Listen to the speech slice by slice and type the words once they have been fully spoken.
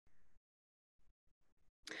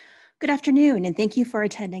Good afternoon, and thank you for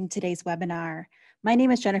attending today's webinar. My name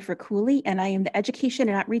is Jennifer Cooley, and I am the Education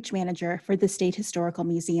and Outreach Manager for the State Historical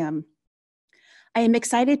Museum. I am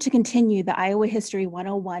excited to continue the Iowa History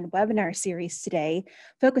 101 webinar series today,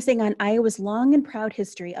 focusing on Iowa's long and proud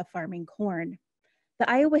history of farming corn. The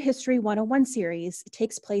Iowa History 101 series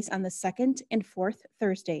takes place on the second and fourth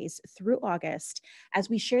Thursdays through August as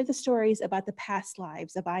we share the stories about the past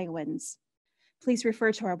lives of Iowans. Please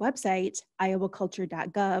refer to our website,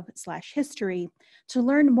 iowaculture.gov/history, to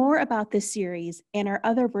learn more about this series and our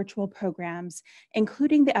other virtual programs,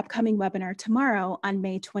 including the upcoming webinar tomorrow on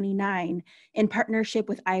May 29 in partnership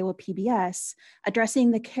with Iowa PBS, addressing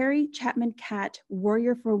the Carrie Chapman Catt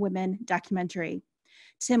Warrior for Women documentary.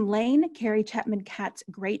 Tim Lane, Carrie Chapman Catt's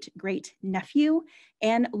great-great-nephew,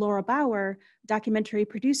 and Laura Bauer, documentary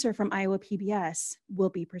producer from Iowa PBS, will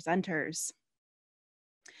be presenters.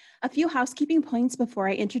 A few housekeeping points before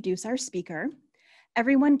I introduce our speaker.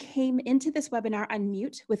 Everyone came into this webinar on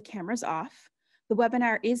mute with cameras off. The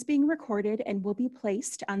webinar is being recorded and will be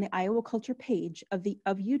placed on the Iowa Culture page of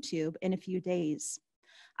YouTube in a few days.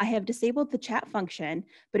 I have disabled the chat function,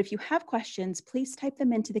 but if you have questions, please type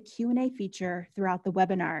them into the Q&A feature throughout the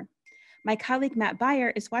webinar. My colleague Matt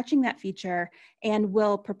Beyer is watching that feature and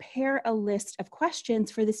will prepare a list of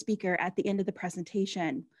questions for the speaker at the end of the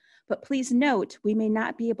presentation. But please note, we may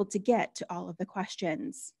not be able to get to all of the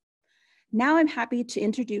questions. Now I'm happy to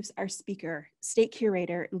introduce our speaker, State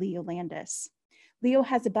Curator Leo Landis. Leo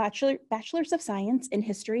has a Bachelor's of Science in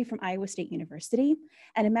History from Iowa State University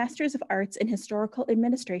and a Master's of Arts in Historical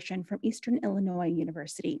Administration from Eastern Illinois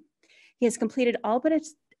University. He has completed all but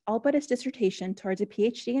his dissertation towards a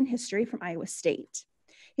PhD in history from Iowa State.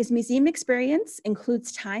 His museum experience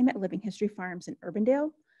includes time at Living History Farms in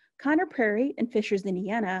Urbandale, Conner Prairie and Fishers,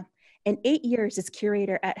 Indiana, and 8 years as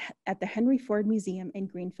curator at the Henry Ford Museum in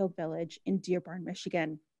Greenfield Village in Dearborn,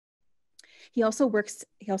 Michigan. He also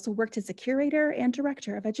worked as a curator and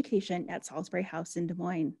director of education at Salisbury House in Des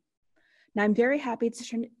Moines. Now I'm very happy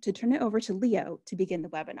to turn it over to Leo to begin the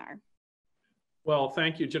webinar. Well,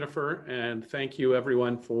 thank you, Jennifer, and thank you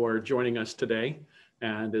everyone for joining us today.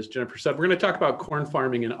 And as Jennifer said, we're going to talk about corn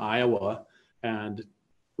farming in Iowa, and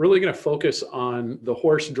really going to focus on the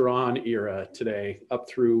horse-drawn era today up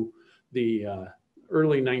through the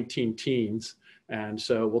early 19 teens. And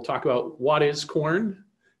so we'll talk about what is corn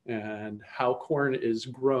and how corn is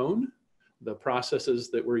grown, the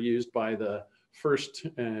processes that were used by the first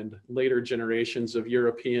and later generations of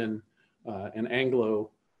European and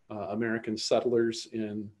Anglo-American settlers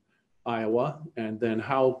in Iowa, and then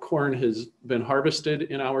how corn has been harvested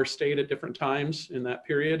in our state at different times in that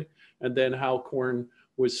period, and then how corn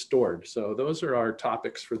was stored. So those are our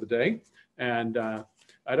topics for the day. And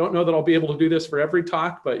I don't know that I'll be able to do this for every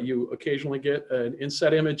talk, but you occasionally get an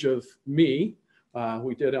inset image of me.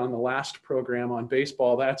 We did on the last program on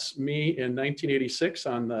baseball. That's me in 1986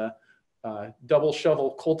 on the double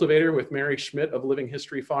shovel cultivator with Mary Schmidt of Living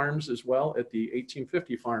History Farms as well at the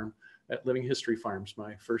 1850 farm at Living History Farms,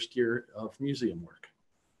 my first year of museum work.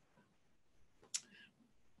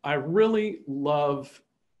 I really love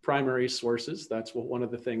primary sources. That's one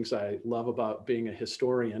of the things I love about being a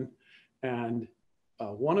historian. And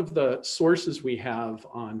one of the sources we have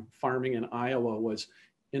on farming in Iowa was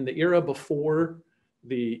in the era before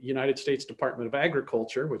the United States Department of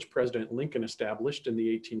Agriculture, which President Lincoln established in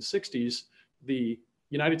the 1860s. The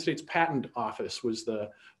United States Patent Office was the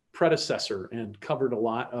predecessor and covered a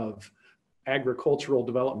lot of agricultural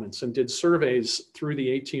developments and did surveys through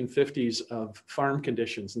the 1850s of farm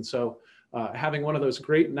conditions. And so having one of those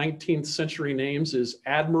great 19th century names is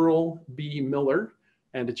Admiral B. Miller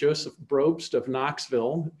and Joseph Brobst of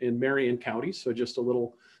Knoxville in Marion County, so just a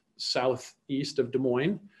little southeast of Des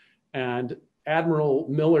Moines. And Admiral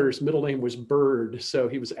Miller's middle name was Bird, so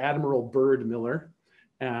he was Admiral Bird Miller.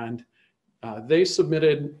 And they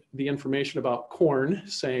submitted the information about corn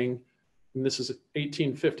saying, and this is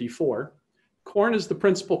 1854, corn is the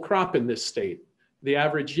principal crop in this state. The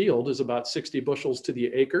average yield is about 60 bushels to the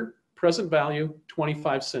acre. Present value,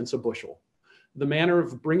 25 cents a bushel. The manner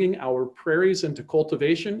of bringing our prairies into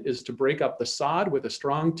cultivation is to break up the sod with a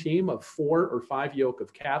strong team of 4 or 5 yoke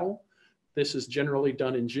of cattle. This is generally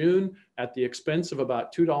done in June at the expense of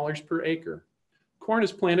about $2 per acre. Corn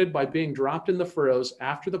is planted by being dropped in the furrows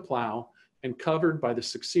after the plow and covered by the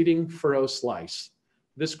succeeding furrow slice.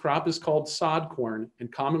 This crop is called sod corn and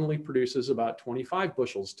commonly produces about 25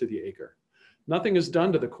 bushels to the acre. Nothing is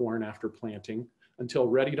done to the corn after planting until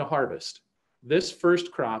ready to harvest. This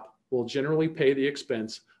first crop will generally pay the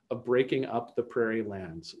expense of breaking up the prairie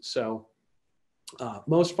lands. So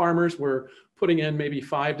most farmers were putting in maybe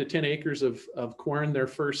 5 to 10 acres of corn their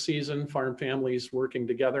first season, farm families working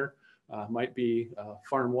together. might be a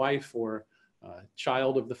farm wife or a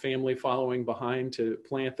child of the family following behind to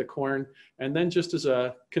plant the corn. And then just as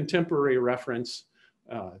a contemporary reference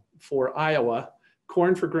for Iowa,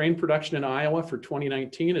 corn for grain production in Iowa for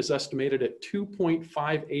 2019 is estimated at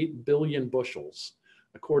 2.58 billion bushels,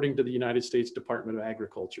 according to the United States Department of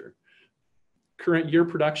Agriculture. Current year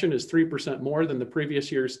production is 3% more than the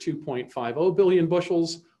previous year's 2.50 billion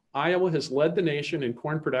bushels. Iowa has led the nation in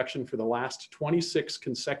corn production for the last 26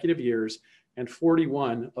 consecutive years and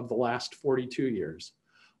 41 of the last 42 years.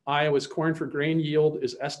 Iowa's corn for grain yield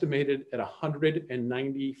is estimated at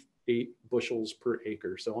 198 bushels per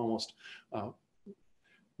acre. So almost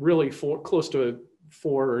really close to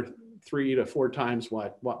 3 to 4 times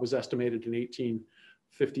what was estimated in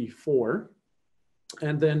 1854.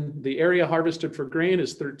 And then the area harvested for grain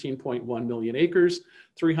is 13.1 million acres,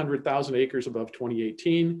 300,000 acres above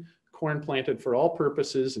 2018. Corn planted for all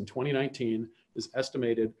purposes in 2019 is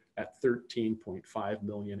estimated at 13.5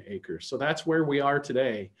 million acres. So that's where we are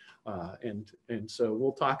today. And so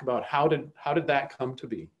we'll talk about how did that come to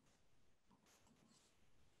be.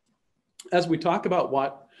 As we talk about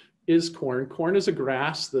what is corn, corn is a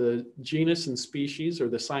grass. The genus and species, or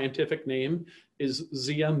the scientific name, is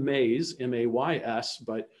Zea mays, M-A-Y-S,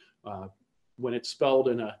 but when it's spelled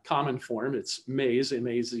in a common form, it's maize,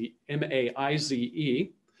 M-A-I-Z-E.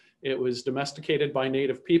 It was domesticated by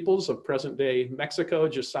native peoples of present-day Mexico,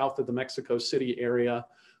 just south of the Mexico City area,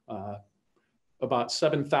 about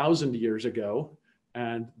 7,000 years ago.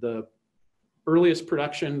 And the earliest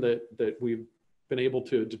production that we've been able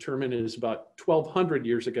to determine is about 1,200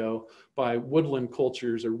 years ago by woodland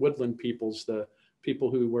cultures or woodland peoples, the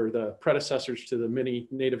people who were the predecessors to the many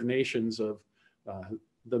native nations of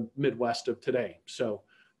the Midwest of today. So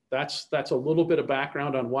that's a little bit of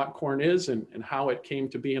background on what corn is and how it came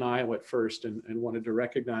to be in Iowa at first, and wanted to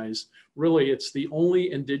recognize really it's the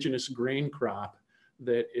only indigenous grain crop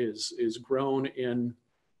that is grown in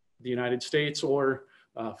the United States, or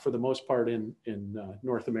for the most part in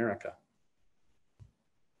North America.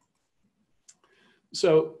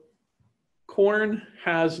 So corn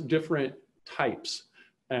has different types,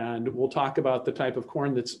 and we'll talk about the type of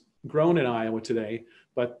corn that's grown in Iowa today,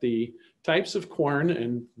 but the types of corn,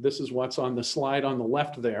 and this is what's on the slide on the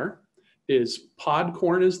left there, is pod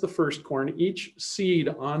corn is the first corn. Each seed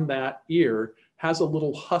on that ear has a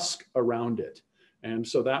little husk around it. And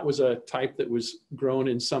so that was a type that was grown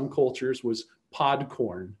in some cultures, was pod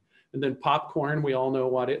corn. And then popcorn, we all know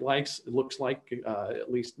what it looks like, at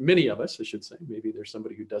least many of us, I should say. Maybe there's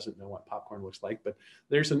somebody who doesn't know what popcorn looks like, but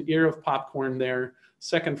there's an ear of popcorn there,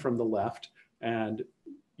 second from the left, and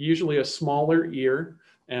usually a smaller ear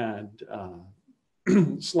and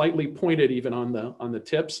slightly pointed even on the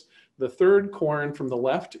tips. The third corn from the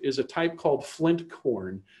left is a type called flint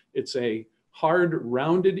corn. It's a hard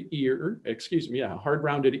rounded ear, hard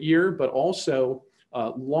rounded ear, but also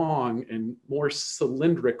long and more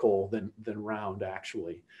cylindrical than round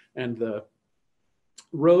actually. And the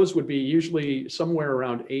rows would be usually somewhere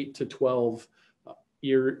around 8 to 12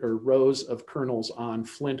 rows of kernels on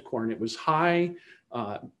flint corn. It was high,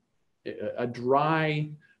 a dry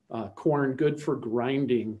corn, good for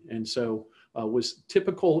grinding, and so was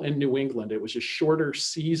typical in New England. It was a shorter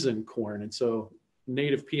season corn, and so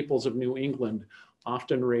native peoples of New England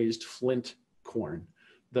often raised flint corn.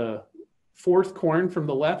 The fourth corn from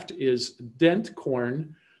the left is dent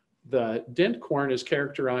corn. The dent corn is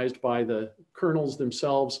characterized by the kernels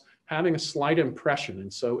themselves having a slight impression,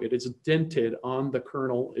 and so it is dented on the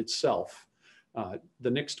kernel itself. The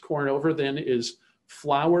next corn over then is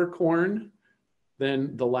flour corn.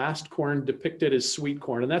 Then the last corn depicted is sweet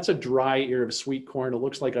corn, and that's a dry ear of sweet corn. It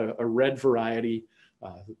looks like a red variety.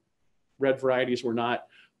 Red varieties were not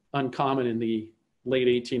uncommon in the late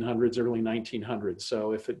 1800s, early 1900s.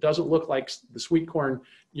 So if it doesn't look like the sweet corn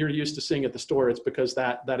you're used to seeing at the store, it's because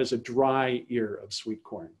that is a dry ear of sweet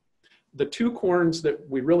corn. The two corns that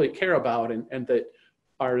we really care about and that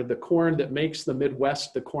are the corn that makes the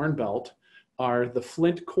Midwest, the Corn Belt, are the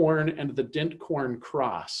flint corn and the dent corn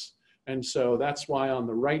cross. And so that's why on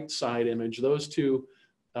the right side image, those two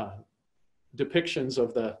depictions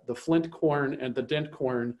of the flint corn and the dent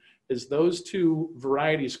corn is those two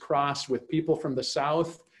varieties crossed with people from the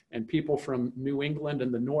South and people from New England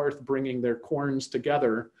and the North bringing their corns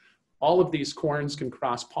together. All of these corns can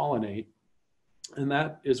cross-pollinate, and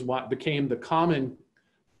that is what became the common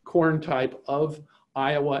corn type of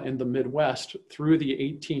Iowa and the Midwest through the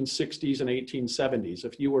 1860s and 1870s.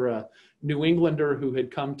 If you were a New Englander who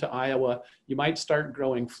had come to Iowa, you might start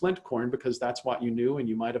growing flint corn because that's what you knew, and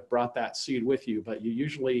you might have brought that seed with you, but you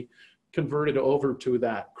usually converted over to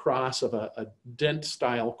that cross of a dent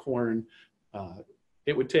style corn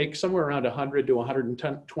it would take somewhere around 100 to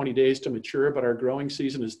 120 days to mature, but our growing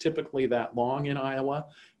season is typically that long in Iowa.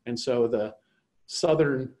 And so the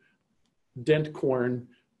southern dent corn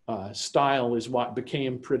style is what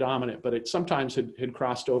became predominant, but it sometimes had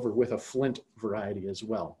crossed over with a flint variety as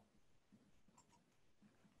well.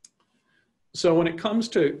 So when it comes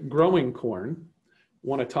to growing corn, I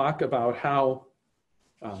want to talk about how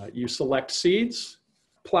you select seeds,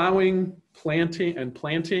 plowing, planting,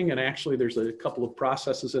 and actually there's a couple of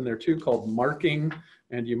processes in there too called marking,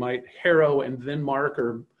 and you might harrow and then mark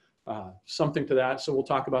or something to that. So we'll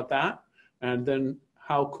talk about that. And then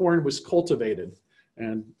how corn was cultivated.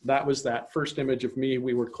 And that was that first image of me.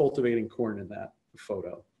 We were cultivating corn in that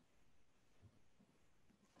photo.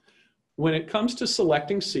 When it comes to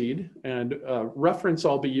selecting seed, and reference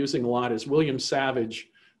I'll be using a lot is William Savage,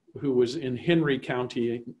 who was in Henry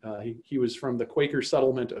County. He was from the Quaker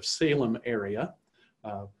settlement of Salem area.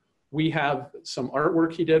 We have some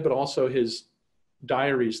artwork he did, but also his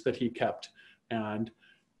diaries that he kept. And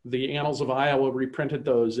the Annals of Iowa reprinted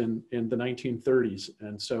those in the 1930s.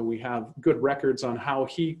 And so we have good records on how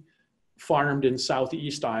he farmed in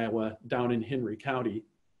southeast Iowa down in Henry County.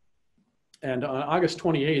 And on August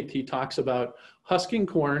 28th, he talks about husking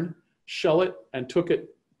corn, shell it, and took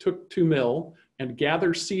to mill, and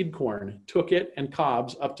gather seed corn, took it and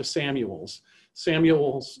cobs up to Samuel's.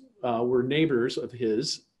 Samuel's were neighbors of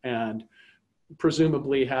his, and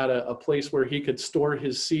presumably had a place where he could store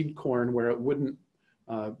his seed corn where it wouldn't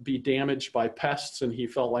be damaged by pests, and he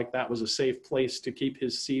felt like that was a safe place to keep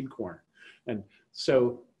his seed corn. And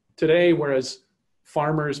so today, whereas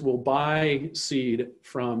farmers will buy seed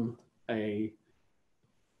from a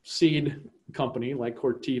seed company like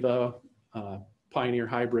Corteva, Pioneer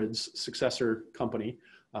Hybrids, successor company,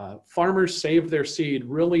 farmers saved their seed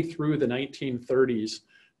really through the 1930s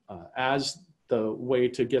as the way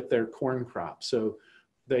to get their corn crop. So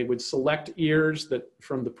they would select ears that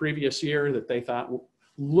from the previous year that they thought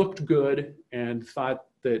looked good and thought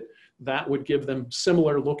that that would give them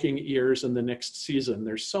similar looking ears in the next season.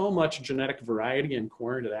 There's so much genetic variety in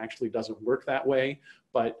corn, it actually doesn't work that way.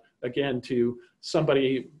 But again, to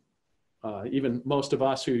somebody, even most of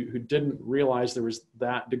us who didn't realize there was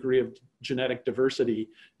that degree of genetic diversity,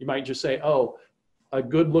 you might just say, oh, a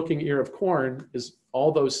good looking ear of corn is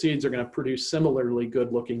all those seeds are going to produce similarly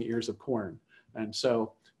good looking ears of corn. And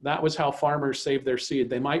so that was how farmers saved their seed.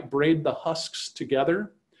 They might braid the husks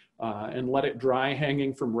together and let it dry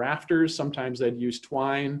hanging from rafters. Sometimes they'd use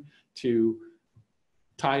twine to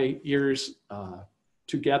tie ears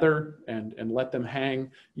together and let them hang.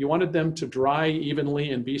 You wanted them to dry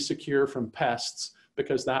evenly and be secure from pests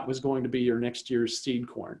because that was going to be your next year's seed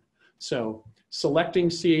corn. So selecting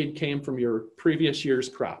seed came from your previous year's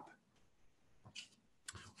crop.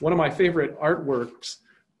 One of my favorite artworks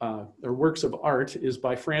or works of art is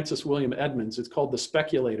by Francis William Edmonds. It's called The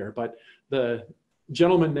Speculator, but the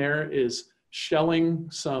gentleman there is shelling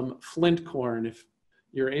some flint corn. If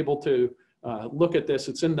you're able to look at this,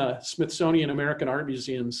 it's in the Smithsonian American Art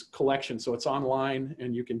Museum's collection, so it's online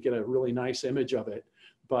and you can get a really nice image of it.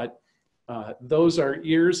 But those are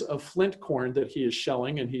ears of flint corn that he is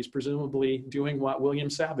shelling, and he's presumably doing what William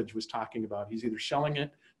Savage was talking about. He's either shelling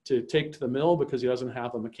it to take to the mill because he doesn't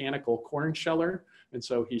have a mechanical corn sheller, and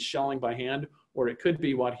so he's shelling by hand, or it could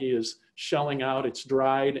be what he is shelling out, it's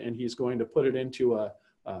dried, and he's going to put it into a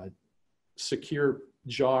secure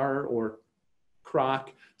jar or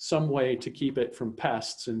crock, some way to keep it from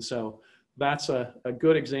pests. And so that's a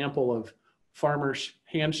good example of farmers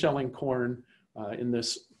hand shelling corn in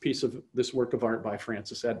this piece of this work of art by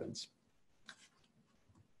Francis Edmonds.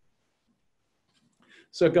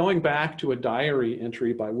 So going back to a diary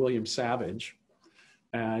entry by William Savage,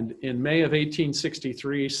 and in May of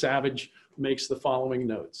 1863, Savage makes the following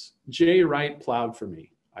notes. J. Wright plowed for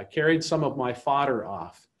me. I carried some of my fodder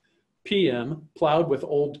off. PM plowed with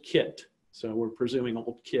old Kit. So we're presuming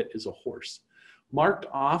old Kit is a horse. Marked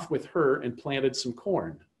off with her and planted some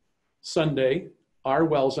corn. Sunday, R.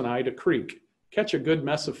 Wells and I to creek. Catch a good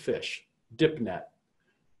mess of fish. Dip net.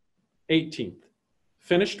 18th.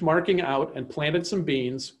 Finished marking out and planted some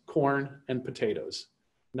beans, corn, and potatoes.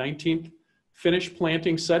 19th. Finished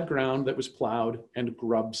planting said ground that was plowed and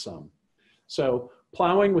grubbed some. So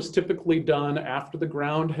plowing was typically done after the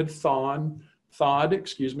ground had thawed,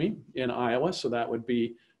 in Iowa. So that would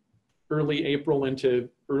be early April into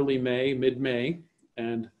early May, mid-May.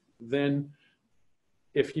 And then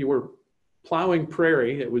if you were plowing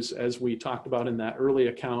prairie, it was, as we talked about in that early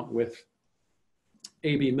account with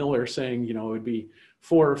A.B. Miller saying, you know, it would be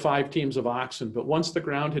 4 or 5 teams of oxen. But once the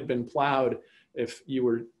ground had been plowed, if you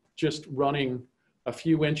were just running a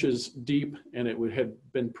few inches deep and it would have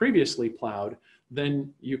been previously plowed,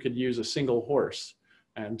 then you could use a single horse.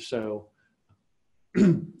 And so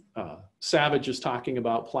Savage is talking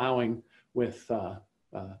about plowing with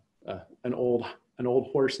an old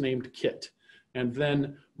horse named Kit. And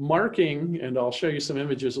then marking, and I'll show you some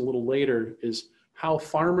images a little later, is how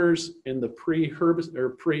farmers in the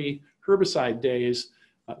pre-herbicide days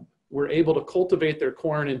were able to cultivate their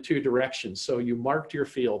corn in two directions. So you marked your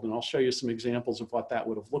field, and I'll show you some examples of what that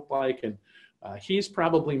would have looked like. And he's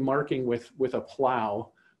probably marking with a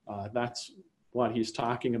plow. That's what he's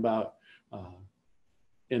talking about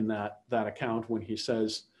in that account when he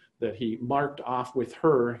says that he marked off with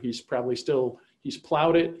her. He's probably he's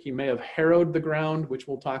plowed it. He may have harrowed the ground, which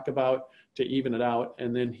we'll talk about, to even it out,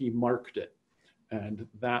 and then he marked it. And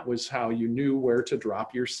that was how you knew where to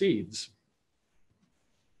drop your seeds.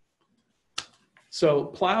 So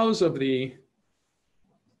plows of the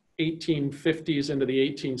 1850s into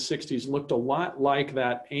the 1860s looked a lot like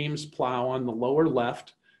that Ames plow on the lower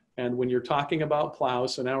left. And when you're talking about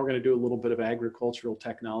plows, so now we're going to do a little bit of agricultural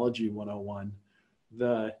technology 101.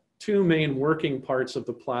 The two main working parts of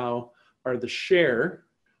the plow are the share,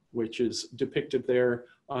 which is depicted there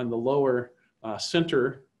on the lower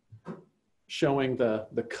center, showing the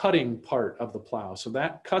cutting part of the plow. So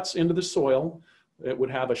that cuts into the soil. It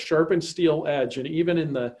would have a sharpened steel edge. And even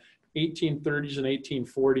in the 1830s and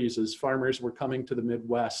 1840s, as farmers were coming to the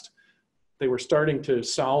Midwest, they were starting to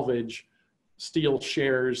salvage steel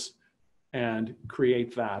shares and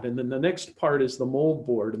create that. And then the next part is the mold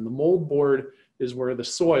board. And the mold board is where the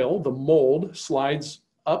soil, the mold, slides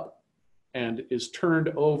up and is turned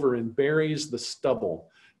over and buries the stubble.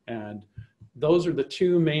 And those are the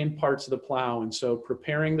two main parts of the plow. And so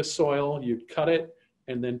preparing the soil, you'd cut it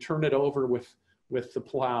and then turn it over with the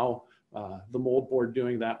plow, the mold board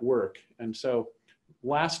doing that work. And so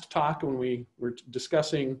last talk when we were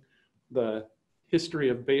discussing the history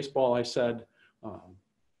of baseball, I said,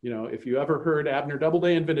 you know, if you ever heard Abner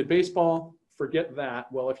Doubleday invented baseball, forget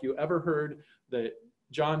that. Well, if you ever heard that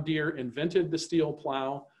John Deere invented the steel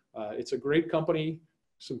plow, it's a great company.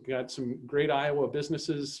 Got some great Iowa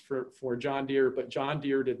businesses for John Deere, but John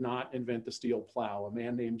Deere did not invent the steel plow. A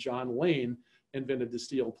man named John Lane invented the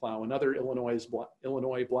steel plow. Another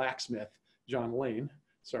Illinois blacksmith, John Lane.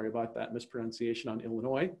 Sorry about that mispronunciation on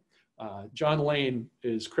Illinois. John Lane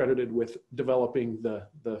is credited with developing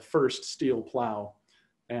the first steel plow.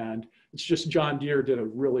 And it's just John Deere did a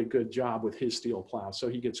really good job with his steel plow. So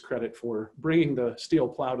he gets credit for bringing the steel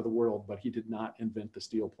plow to the world, but he did not invent the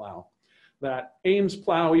steel plow. That Ames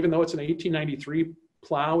plow, even though it's an 1893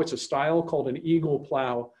 plow, it's a style called an eagle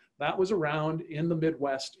plow. That was around in the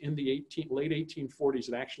Midwest in the late 1840s.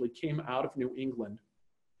 It actually came out of New England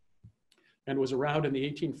and was around in the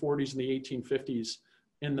 1840s and the 1850s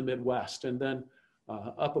in the Midwest. And then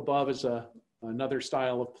up above is another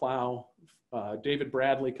style of plow. David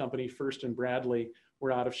Bradley Company, First and Bradley,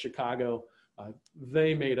 were out of Chicago.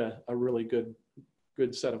 They made a really good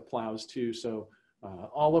set of plows too. So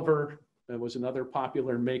Oliver was another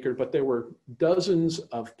popular maker, but there were dozens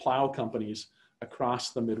of plow companies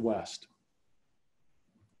across the Midwest.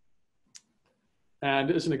 And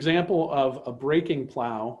as an example of a breaking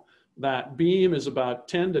plow, that beam is about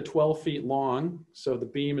 10 to 12 feet long. So the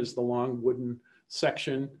beam is the long wooden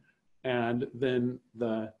section. And then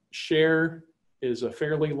the share is a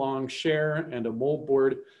fairly long share and a mold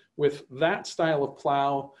board. With that style of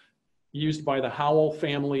plow used by the Howell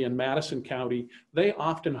family in Madison County, they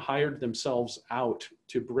often hired themselves out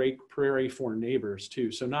to break prairie for neighbors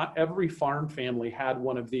too. So not every farm family had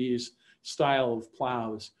one of these style of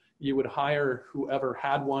plows. You would hire whoever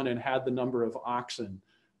had one and had the number of oxen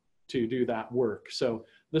to do that work. So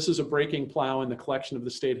this is a breaking plow in the collection of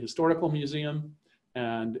the State Historical Museum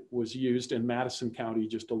and was used in Madison County,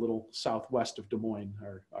 just a little southwest of Des Moines,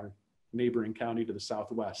 our neighboring county to the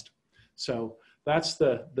southwest. So that's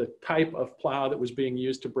the type of plow that was being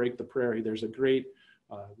used to break the prairie. There's a great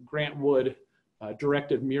Grant Wood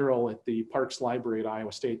directed mural at the Parks Library at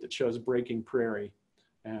Iowa State that shows breaking prairie.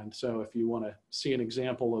 And so if you want to see an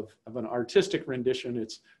example of an artistic rendition,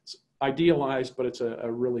 it's idealized, but it's a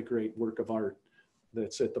really great work of art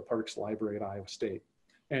that's at the Parks Library at Iowa State.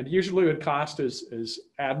 And usually it would cost, as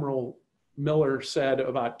Admiral Miller said,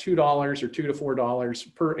 about $2 or $2 to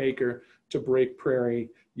 $4 per acre to break prairie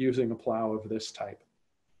using a plow of this type.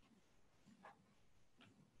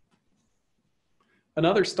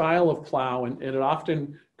 Another style of plow, and it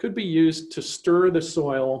often could be used to stir the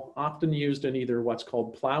soil, often used in either what's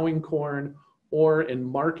called plowing corn or in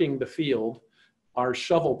marking the field, are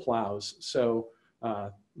shovel plows. So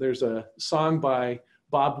there's a song by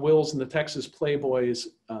Bob Wills and the Texas Playboys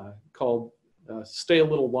called stay a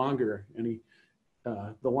little longer. And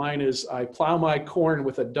the line is, I plow my corn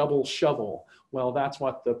with a double shovel. Well, that's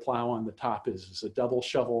what the plow on the top is a double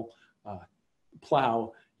shovel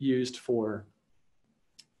plow used for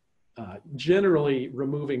generally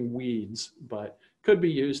removing weeds, but could be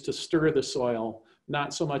used to stir the soil.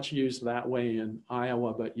 Not so much used that way in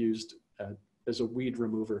Iowa, but used as a weed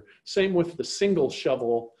remover. Same with the single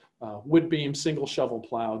shovel, wood beam single shovel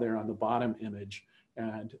plow there on the bottom image.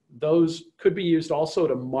 And those could be used also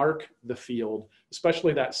to mark the field,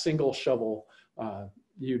 especially that single shovel.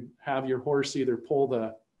 You'd have your horse either pull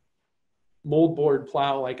the moldboard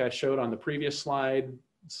plow like I showed on the previous slide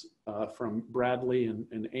from Bradley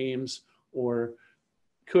and Ames, or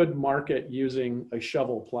could mark it using a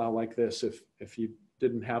shovel plow like this if you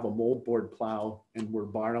didn't have a moldboard plow and were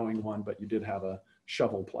borrowing one, but you did have a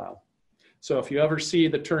shovel plow. So if you ever see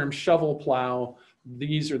the term shovel plow,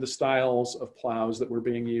 these are the styles of plows that were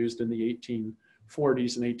being used in the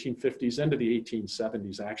 1840s and 1850s into the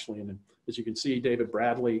 1870s, actually. And as you can see, David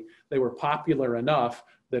Bradley, they were popular enough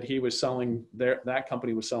that he was selling, that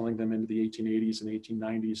company was selling them into the 1880s and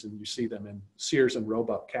 1890s, and you see them in Sears and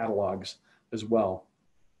Roebuck catalogs as well.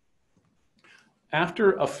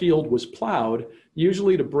 After a field was plowed,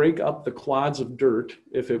 usually to break up the clods of dirt,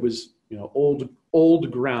 if it was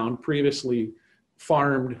old ground, previously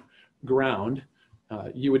farmed ground,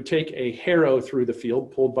 you would take a harrow through the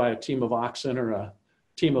field pulled by a team of oxen or a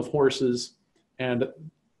team of horses, and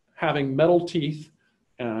having metal teeth,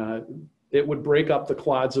 it would break up the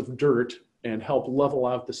clods of dirt and help level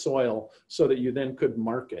out the soil so that you then could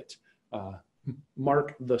mark it.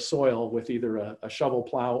 Mark the soil with either a shovel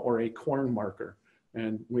plow or a corn marker.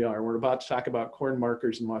 And we're about to talk about corn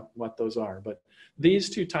markers and what those are. But these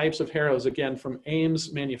two types of harrows, again, from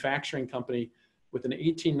Ames Manufacturing Company with an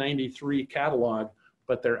 1893 catalog,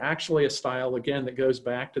 but they're actually a style, again, that goes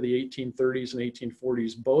back to the 1830s and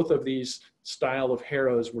 1840s. Both of these style of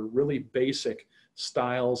harrows were really basic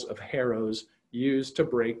styles of harrows used to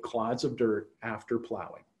break clods of dirt after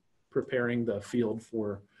plowing, preparing the field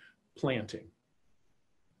for planting.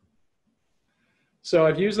 So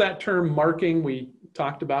I've used that term marking. We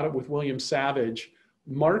talked about it with William Savage.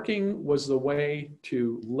 Marking was the way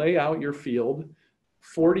to lay out your field,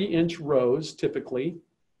 40-inch rows typically,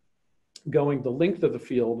 going the length of the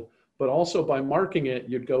field, but also by marking it,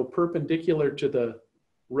 you'd go perpendicular to the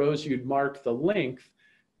rows you'd marked the length,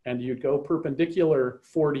 and you'd go perpendicular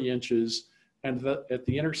 40 inches, and at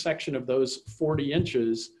the intersection of those 40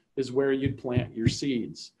 inches is where you'd plant your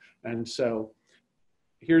seeds. And so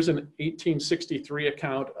here's an 1863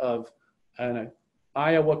 account of an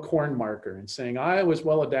Iowa corn marker, and saying, Iowa is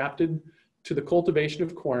well adapted to the cultivation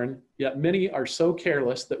of corn, yet many are so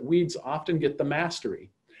careless that weeds often get the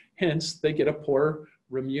mastery. Hence, they get a poor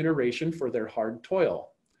remuneration for their hard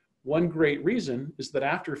toil. One great reason is that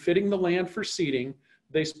after fitting the land for seeding,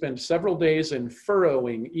 they spend several days in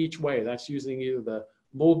furrowing each way. That's using either the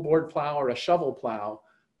moldboard plow or a shovel plow,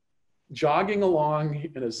 jogging along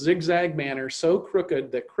in a zigzag manner so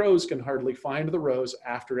crooked that crows can hardly find the rows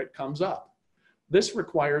after it comes up. This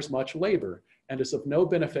requires much labor and is of no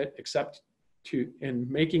benefit except in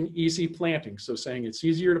making easy planting. So saying it's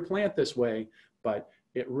easier to plant this way, but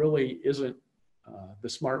it really isn't the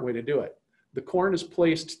smart way to do it. The corn is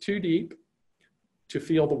placed too deep to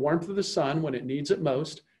feel the warmth of the sun when it needs it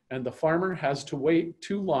most, and the farmer has to wait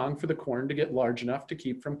too long for the corn to get large enough to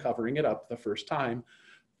keep from covering it up the first time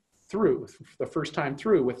through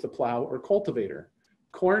with the plow or cultivator.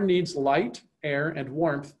 Corn needs light, air, and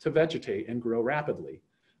warmth to vegetate and grow rapidly.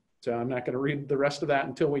 So I'm not going to read the rest of that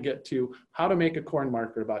until we get to how to make a corn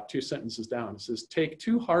marker, about 2 sentences down. It says, take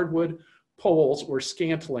 2 hardwood poles or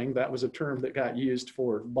scantling. That was a term that got used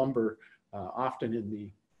for lumber often in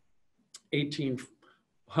the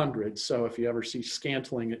 1800s. So if you ever see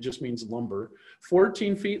scantling, it just means lumber.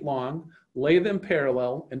 14 feet long, lay them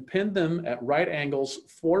parallel and pin them at right angles,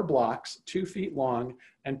 4 blocks, 2 feet long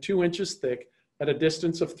and 2 inches thick at a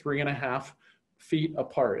distance of 3.5 feet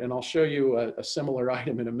apart. And I'll show you a similar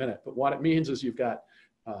item in a minute. But what it means is you've got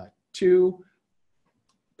 2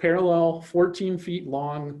 parallel 14 feet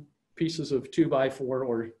long pieces of 2x4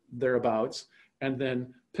 or thereabouts, and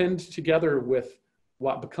then pinned together with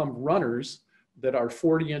what become runners that are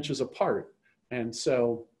 40 inches apart. And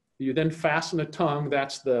so you then fasten a tongue,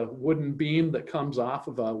 that's the wooden beam that comes off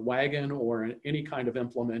of a wagon or any kind of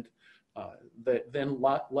implement that then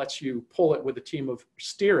lets you pull it with a team of,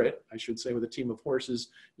 steer it, I should say, with a team of horses.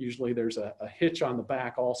 Usually there's a hitch on the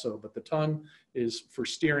back also, but the tongue is for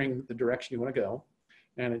steering the direction you want to go.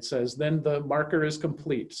 And it says, then the marker is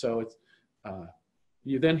complete. So it's,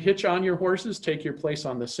 you then hitch on your horses, take your place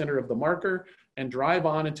on the center of the marker, and drive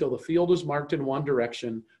on until the field is marked in one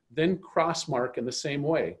direction, then cross mark in the same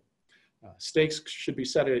way. Stakes should be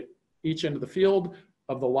set at each end of the field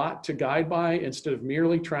of the lot to guide by instead of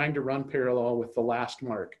merely trying to run parallel with the last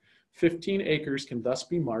mark. 15 acres can thus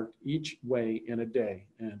be marked each way in a day.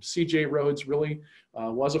 And C.J. Rhodes really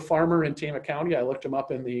was a farmer in Tama County. I looked him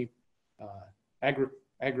up in the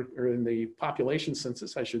in the population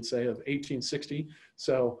census, I should say, of 1860.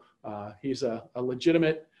 So he's a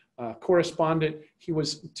legitimate correspondent. He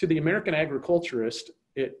was to the American Agriculturist.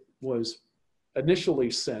 It was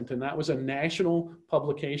initially sent, and that was a national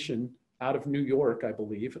publication out of New York, I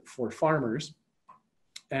believe, for farmers.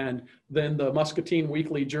 And then the Muscatine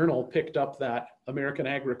Weekly Journal picked up that American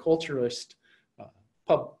Agriculturist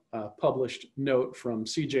published note from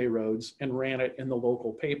C.J. Rhodes and ran it in the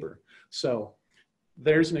local paper. So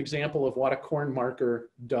there's an example of what a corn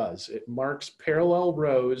marker does. It marks parallel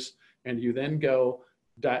rows, and you then go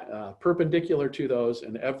perpendicular to those,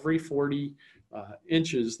 and every 40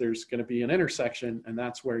 inches, there's going to be an intersection, and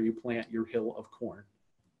that's where you plant your hill of corn.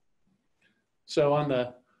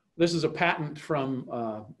 So this is a patent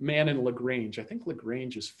from Man in LaGrange. I think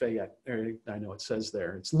LaGrange is Fayette. I know it says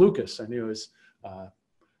there. It's Lucas. I knew it was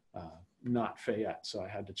not Fayette, so I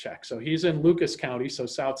had to check. So he's in Lucas County, so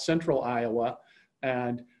south central Iowa.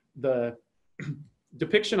 And the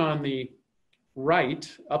depiction on the right,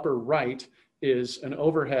 upper right, is an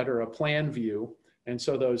overhead or a plan view. And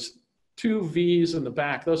so those two V's in the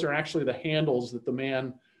back, those are actually the handles that the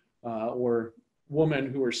man or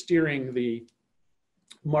woman who are steering the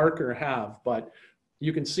marker have. But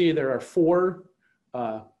you can see there are 4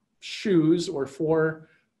 shoes or 4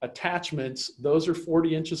 attachments. Those are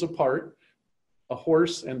 40 inches apart. A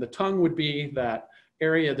horse, and the tongue would be that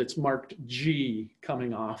area that's marked G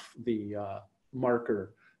coming off the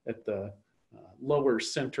marker at the lower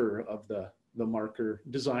center of the marker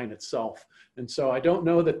design itself. And so I don't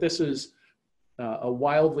know that this is a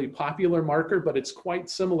wildly popular marker, but it's quite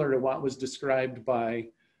similar to what was described by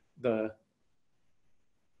the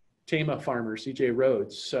Tama farmer, C.J.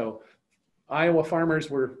 Rhodes. So Iowa farmers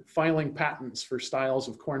were filing patents for styles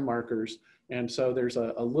of corn markers. And so there's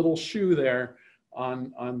a little shoe there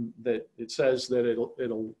on that. It says that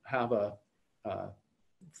it'll have a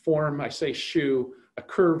form, I say shoe, a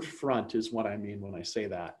curved front is what I mean when I say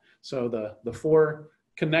that. So the 4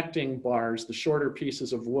 connecting bars, the shorter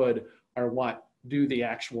pieces of wood, are what do the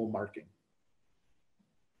actual marking.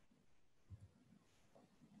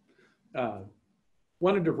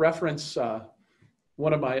 Wanted to reference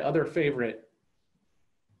one of my other favorite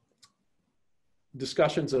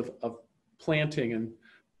discussions of planting, and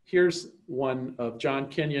here's one of John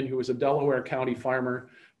Kenyon, who was a Delaware County farmer,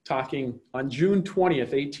 talking on June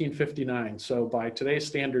 20th, 1859. So by today's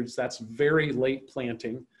standards, that's very late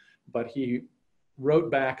planting, but he wrote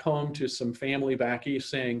back home to some family back east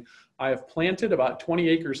saying, "I have planted about 20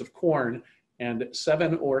 acres of corn and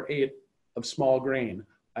 7 or 8 of small grain.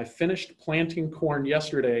 I finished planting corn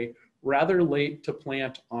yesterday, rather late to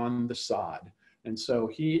plant on the sod." And so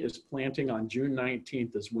he is planting on June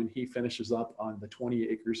 19th is when he finishes up on the 20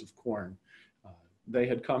 acres of corn. They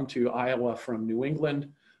had come to Iowa from New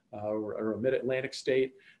England or a mid-Atlantic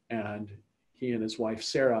state, and he and his wife,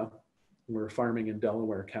 Sarah, were farming in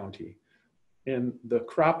Delaware County. In the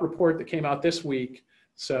crop report that came out this week,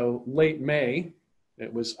 so late May,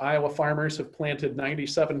 it was Iowa farmers have planted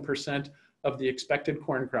 97% of the expected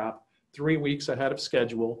corn crop, 3 weeks ahead of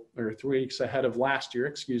schedule, or 3 weeks ahead of last year,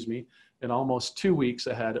 excuse me, and almost 2 weeks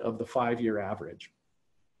ahead of the 5-year average.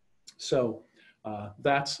 So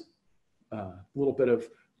that's a little bit of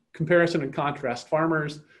comparison and contrast.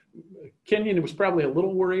 Farmers, Kenyon was probably a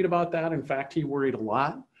little worried about that. In fact, he worried a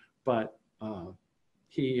lot, but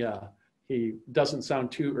he doesn't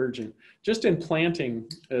sound too urgent. Just in planting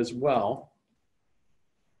as well,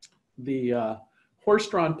 the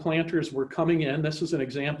horse-drawn planters were coming in. This is an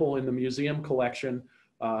example in the museum collection.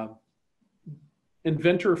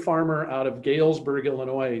 Inventor farmer out of Galesburg,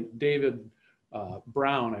 Illinois, David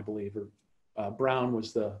Brown, I believe, or Brown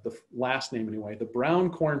was the last name anyway. The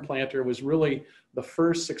Brown corn planter was really the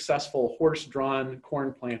first successful horse-drawn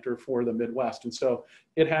corn planter for the Midwest. And so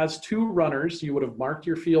it has 2 runners. You would have marked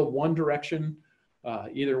your field one direction,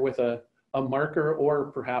 either with a marker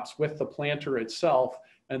or perhaps with the planter itself,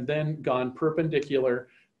 and then gone perpendicular.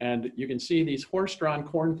 And you can see these horse-drawn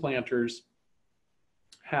corn planters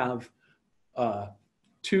have a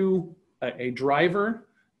driver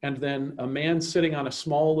and then a man sitting on a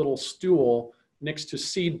small little stool next to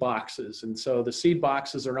seed boxes. And so the seed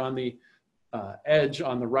boxes are on the edge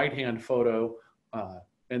on the right-hand photo,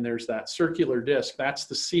 and there's that circular disc. That's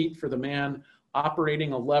the seat for the man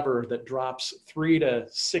operating a lever that drops 3 to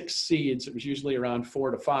 6 seeds. It was usually around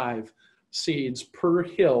 4 to 5 seeds per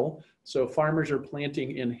hill. So farmers are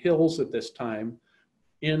planting in hills at this time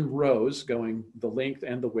in rows going the length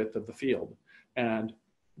and the width of the field. And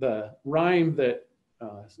the rhyme that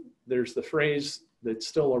there's the phrase that's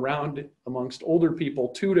still around amongst older people,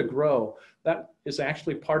 two to grow, that is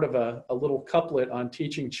actually part of a little couplet on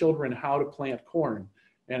teaching children how to plant corn.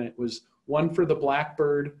 And it was one for the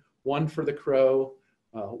blackbird, one for the crow,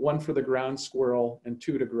 one for the ground squirrel, and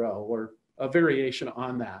two to grow, or a variation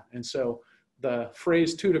on that. And so the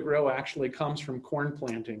phrase two to grow actually comes from corn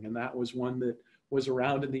planting, and that was one that was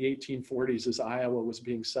around in the 1840s as Iowa was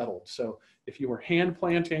being settled. So if you were hand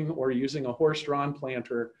planting or using a horse-drawn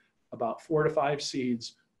planter, about 4 to 5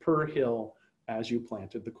 seeds per hill as you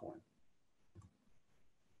planted the corn.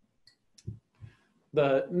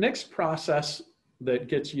 The next process that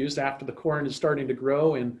gets used after the corn is starting to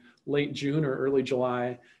grow in late June or early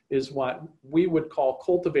July is what we would call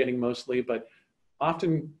cultivating mostly, but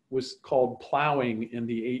often was called plowing in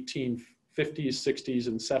the 1850s, 60s,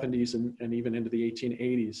 and 70s, and even into the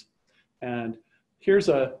 1880s. And here's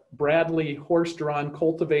a Bradley horse-drawn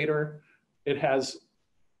cultivator. It has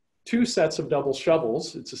 2 sets of double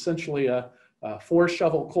shovels. It's essentially a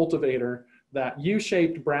 4-shovel cultivator. That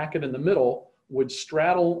U-shaped bracket in the middle would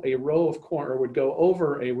straddle a row of corn, or would go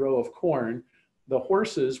over a row of corn. The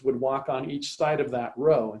horses would walk on each side of that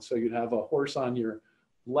row. And so you'd have a horse on your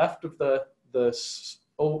left of the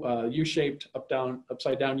U-shaped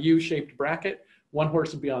upside down U-shaped bracket. One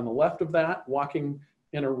horse would be on the left of that, walking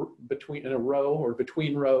in a row or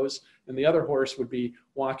between rows, and the other horse would be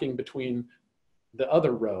walking between the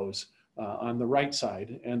other rows on the right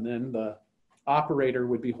side. And then the operator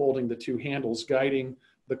would be holding the 2 handles guiding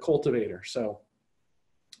the cultivator. So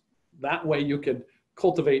that way you could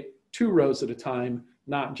cultivate 2 rows at a time,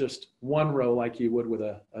 not just 1 row like you would with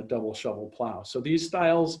a double shovel plow. So these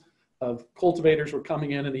styles of cultivators were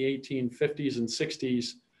coming in the 1850s and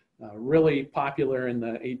 60s, really popular in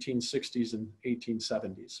the 1860s and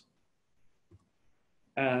 1870s.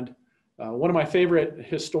 And one of my favorite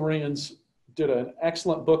historians did an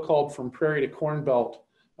excellent book called From Prairie to Corn Belt.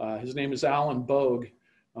 His name is Alan Bogue.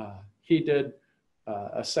 He did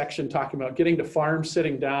a section talking about getting to farm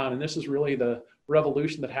sitting down, and this is really the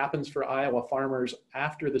revolution that happens for Iowa farmers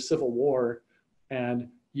after the Civil War, and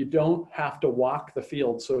you don't have to walk the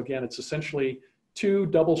field. So again, it's essentially 2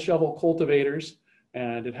 double shovel cultivators,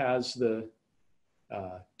 and it has the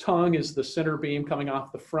tongue is the center beam coming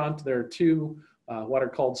off the front. There are 2 what are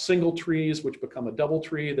called single trees, which become a double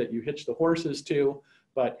tree that you hitch the horses to.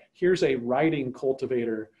 But here's a riding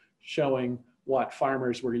cultivator showing what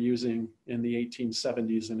farmers were using in the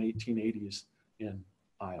 1870s and 1880s in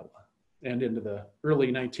Iowa and into the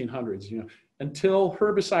early 1900s. You know, until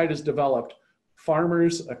herbicide is developed,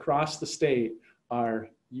 farmers across the state are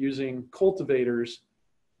using cultivators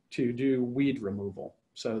to do weed removal.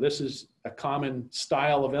 So this is a common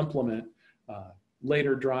style of implement,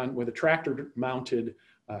 later drawn with a tractor mounted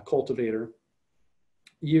cultivator,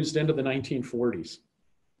 used into the 1940s.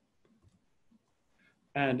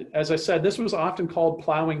 And as I said, this was often called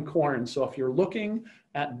plowing corn. So if you're looking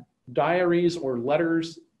at diaries or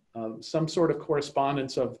letters, some sort of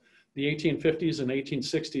correspondence of the 1850s and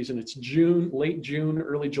 1860s, and it's June, late June,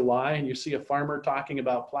 early July, and you see a farmer talking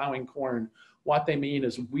about plowing corn, what they mean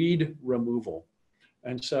is weed removal.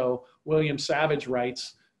 And so William Savage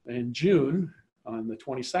writes in June on the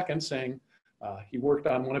 22nd saying he worked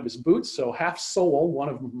on one of his boots, so half sole, one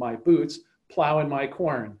of my boots, plow in my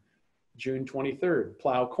corn. June 23rd,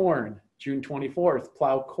 plow corn. June 24th,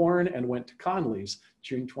 plow corn and went to Conley's.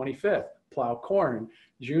 June 25th, plow corn.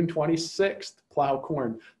 June 26th, plow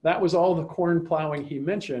corn. That was all the corn plowing he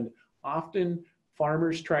mentioned. Often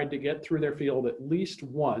farmers tried to get through their field at least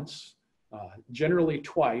once, generally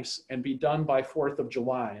twice, and be done by 4th of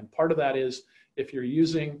July. And part of that is if you're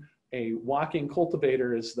using a walking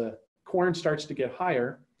cultivator, as the corn starts to get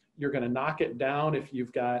higher, you're going to knock it down if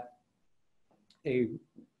you've got a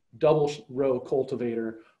double row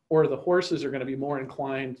cultivator, or the horses are going to be more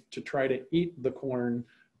inclined to try to eat the corn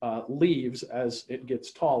leaves as it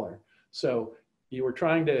gets taller. So you were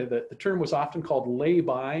trying to, the term was often called lay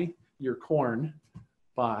by your corn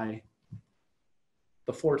by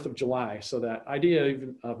the 4th of July. So that idea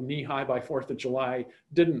even of knee high by 4th of July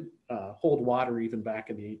didn't hold water even back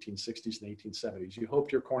in the 1860s and 1870s. You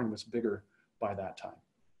hoped your corn was bigger by that time.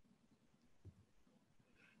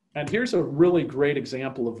 And here's a really great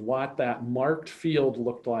example of what that marked field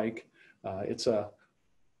looked like. It's a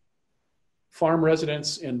farm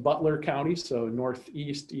residence in Butler County, so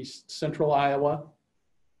northeast, east central Iowa.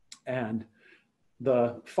 And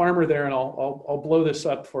the farmer there, and I'll blow this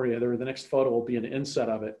up for you. The next photo will be an inset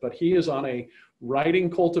of it, but he is on a riding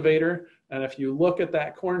cultivator. And if you look at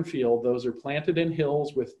that cornfield, those are planted in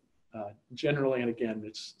hills with generally, and again,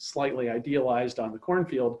 it's slightly idealized on the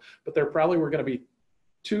cornfield, but there probably were going to be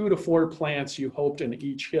 2 to 4 plants you hoped in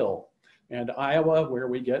each hill. And Iowa, where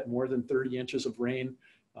we get more than 30 inches of rain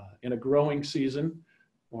in a growing season,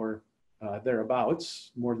 or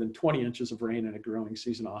thereabouts, more than 20 inches of rain in a growing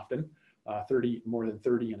season often, more than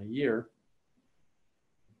 30 in a year.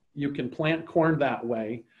 You can plant corn that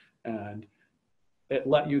way, and it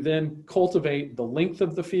let you then cultivate the length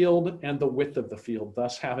of the field and the width of the field,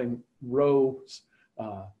 thus having rows,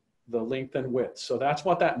 the length and width. So that's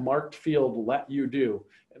what that marked field let you do.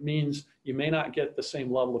 It means you may not get the same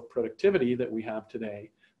level of productivity that we have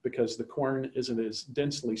today because the corn isn't as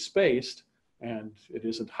densely spaced and it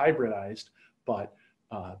isn't hybridized, but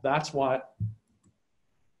that's what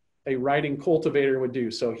a riding cultivator would do.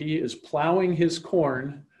 So he is plowing his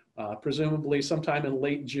corn, presumably sometime in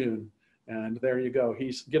late June. And there you go.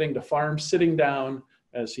 He's getting to farm sitting down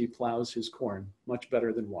as he plows his corn, much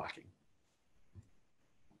better than walking.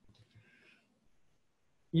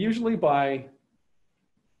 Usually by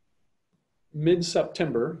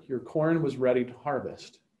mid-September, your corn was ready to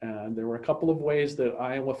harvest. And there were a couple of ways that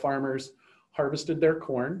Iowa farmers harvested their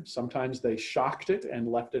corn. Sometimes they shocked it and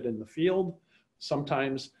left it in the field.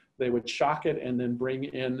 Sometimes they would shock it and then bring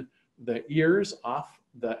in the ears off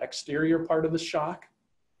the exterior part of the shock.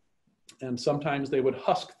 And sometimes they would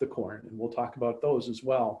husk the corn, and we'll talk about those as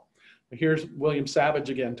well. Here's William Savage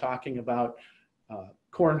again talking about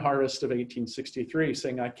corn harvest of 1863,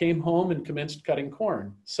 saying, "I came home and commenced cutting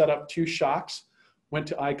corn, set up 2 shocks, went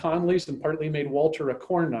to I. Conley's and partly made Walter a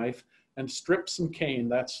corn knife and stripped some cane."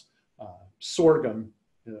 That's sorghum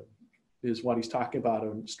is what he's talking about,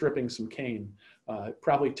 and stripping some cane,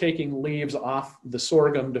 probably taking leaves off the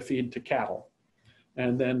sorghum to feed to cattle.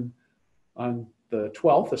 And then on the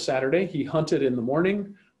 12th, a Saturday, he hunted in the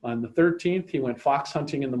morning. On the 13th, he went fox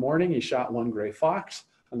hunting in the morning. He shot 1 gray fox.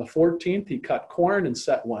 On the 14th, he cut corn and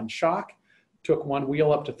set 1 shock, took 1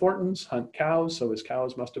 wheel up to Thornton's, hunt cows, so his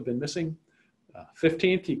cows must have been missing.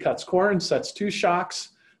 15th, he cuts corn, sets 2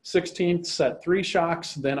 shocks. 16th, set 3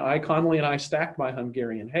 shocks. Then I, Conley, and I stacked my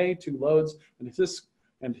Hungarian hay, 2 loads, and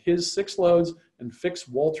his 6 loads, and fixed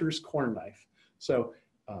Walter's corn knife. So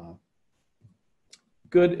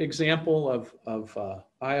good example of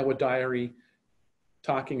Iowa Diary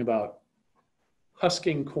talking about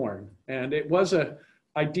husking corn. And it was a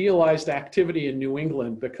idealized activity in New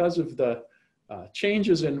England because of the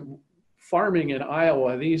changes in farming in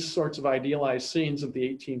Iowa. These sorts of idealized scenes of the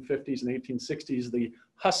 1850s and 1860s, the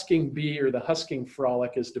husking bee or the husking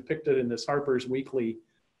frolic is depicted in this Harper's Weekly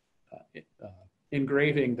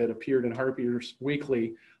engraving that appeared in Harper's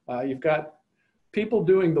Weekly. You've got people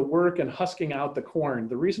doing the work and husking out the corn.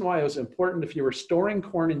 The reason why it was important if you were storing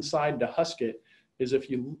corn inside to husk it is it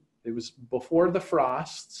was before the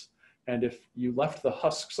frosts, and if you left the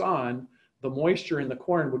husks on, the moisture in the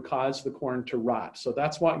corn would cause the corn to rot. So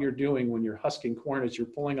that's what you're doing when you're husking corn, is you're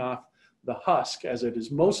pulling off the husk as it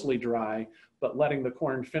is mostly dry, but letting the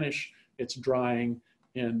corn finish its drying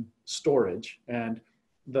in storage. And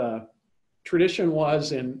the tradition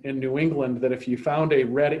was in New England that if you found a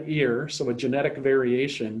red ear, so a genetic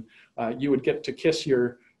variation, you would get to kiss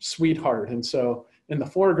your sweetheart. And so in the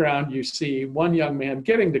foreground, you see 1 young man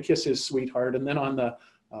getting to kiss his sweetheart, and then on the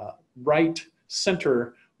right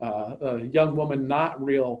center, a young woman not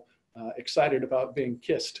real excited about being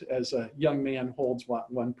kissed as a young man holds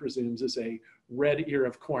what one presumes is a red ear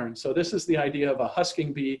of corn. So this is the idea of a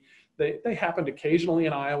husking bee. They happened occasionally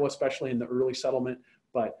in Iowa, especially in the early settlement,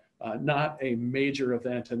 but not a major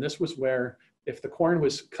event. And this was where if the corn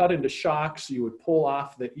was cut into shocks, you would pull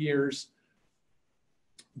off the ears,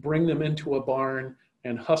 bring them into a barn,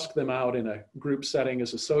 and husk them out in a group setting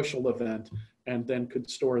as a social event, and then could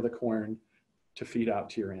store the corn to feed out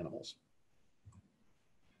to your animals.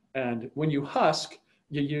 And when you husk,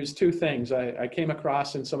 you use 2 things. I came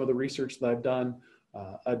across in some of the research that I've done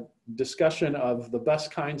a discussion of the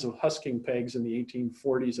best kinds of husking pegs in the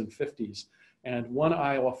 1840s and 50s. And one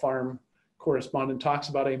Iowa farm correspondent talks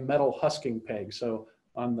about a metal husking peg. So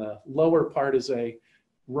on the lower part is a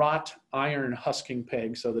wrought iron husking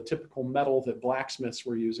peg, so the typical metal that blacksmiths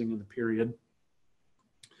were using in the period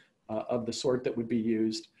of the sort that would be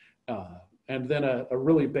used. And then a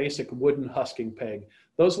really basic wooden husking peg.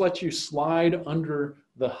 Those let you slide under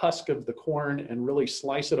the husk of the corn and really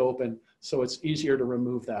slice it open so it's easier to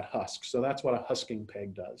remove that husk. So that's what a husking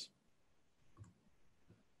peg does.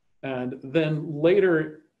 And then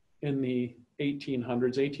later in the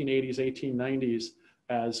 1800s, 1880s, 1890s,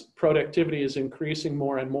 as productivity is increasing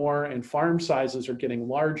more and more and farm sizes are getting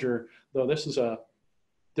larger, though this is a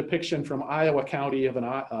depiction from Iowa County of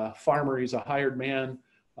a farmer. He's a hired man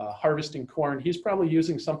harvesting corn. He's probably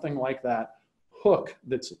using something like that hook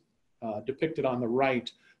that's depicted on the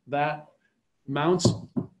right that mounts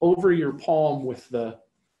over your palm with the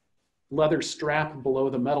leather strap below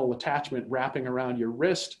the metal attachment wrapping around your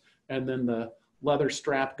wrist, and then the leather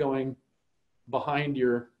strap going behind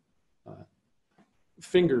your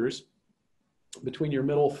fingers, between your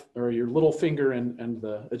middle or your little finger and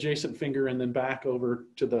the adjacent finger, and then back over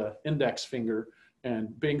to the index finger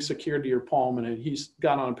and being secured to your palm. And he's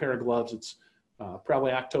got on a pair of gloves. It's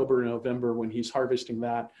probably October or November when he's harvesting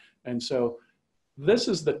that. And so this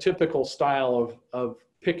is the typical style of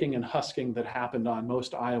picking and husking that happened on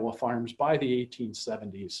most Iowa farms by the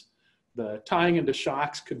 1870s. The tying into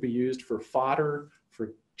shocks could be used for fodder,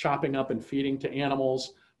 for chopping up and feeding to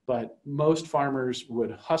animals, but most farmers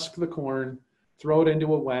would husk the corn, throw it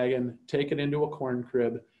into a wagon, take it into a corn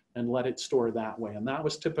crib, and let it store that way. And that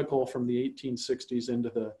was typical from the 1860s into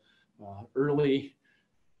the early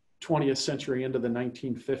 20th century, into the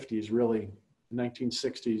 1950s, really.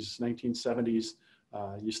 1960s, 1970s,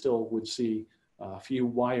 you still would see a few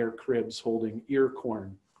wire cribs holding ear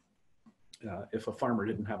corn if a farmer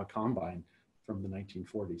didn't have a combine from the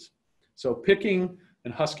 1940s. So picking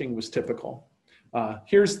and husking was typical.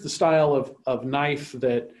 Here's the style of knife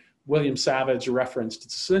that William Savage referenced.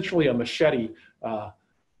 It's essentially a machete,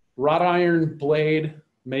 wrought iron blade,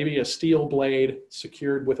 maybe a steel blade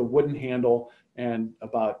secured with a wooden handle, and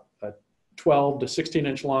about a 12 to 16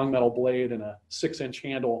 inch long metal blade and a 6-inch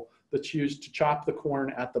handle that's used to chop the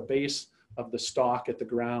corn at the base of the stalk at the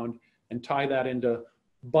ground and tie that into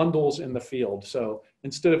bundles in the field. So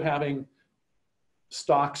instead of having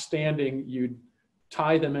stalks standing, you'd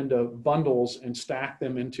tie them into bundles and stack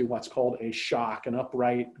them into what's called a shock, an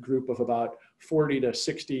upright group of about 40 to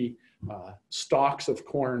 60 stalks of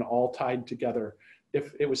corn all tied together.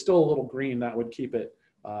 If it was still a little green, that would keep it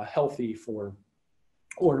healthy for,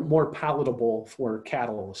 or more palatable for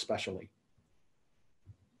cattle especially.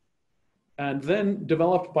 And then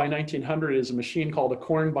developed by 1900 is a machine called a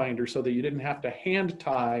corn binder, so that you didn't have to hand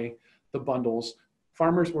tie the bundles.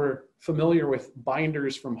 Farmers were familiar with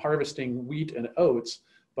binders from harvesting wheat and oats,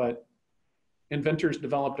 but inventors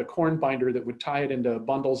developed a corn binder that would tie it into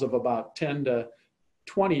bundles of about 10 to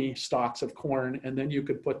 20 stalks of corn, and then you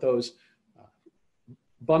could put those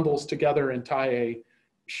bundles together and tie a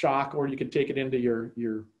shock, or you could take it into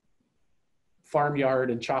your farmyard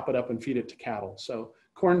and chop it up and feed it to cattle. So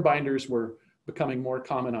corn binders were becoming more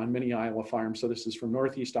common on many Iowa farms. So this is from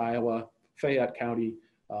Northeast Iowa, Fayette County,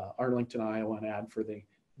 Arlington, Iowa, an ad for the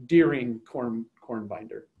Deering corn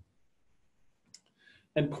binder.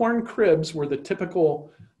 And corn cribs were the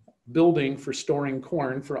typical building for storing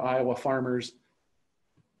corn for Iowa farmers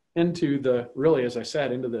into the, really, as I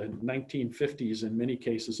said, into the 1950s in many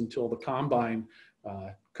cases, until the combine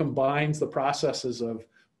combines the processes of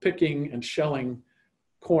picking and shelling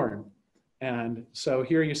corn. And so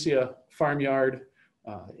here you see a farmyard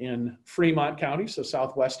in Fremont County, so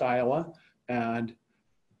southwest Iowa, and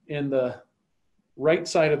in the right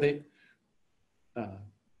side of the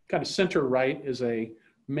kind of center right is a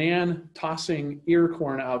man tossing ear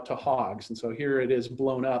corn out to hogs. And so here it is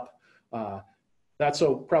blown up. That's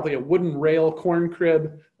probably a wooden rail corn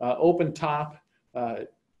crib, open top,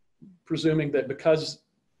 presuming that because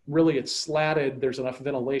really it's slatted, there's enough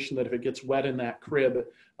ventilation that if it gets wet in that crib,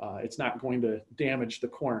 it's not going to damage the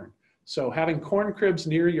corn. So having corn cribs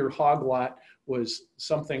near your hog lot was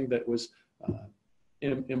something that was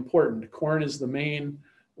important. Corn is the main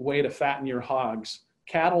way to fatten your hogs.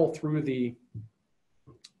 Cattle through the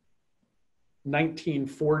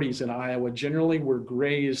 1940s in Iowa generally were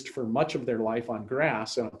grazed for much of their life on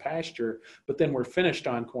grass and on pasture, but then were finished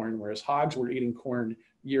on corn, whereas hogs were eating corn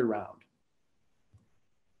year round.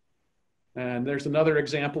 And there's another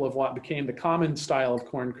example of what became the common style of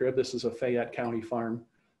corn crib. This is a Fayette County farm,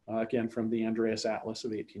 again from the Andreas Atlas of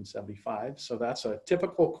 1875. So that's a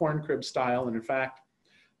typical corn crib style. And in fact,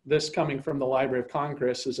 this coming from the Library of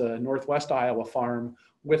Congress is a Northwest Iowa farm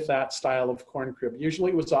with that style of corn crib.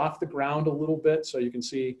 Usually it was off the ground a little bit, so you can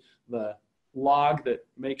see the log that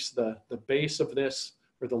makes the base of this,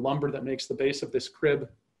 or the lumber that makes the base of this crib,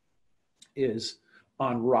 is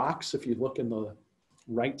on rocks. If you look in the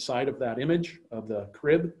right side of that image of the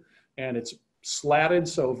crib, and it's slatted,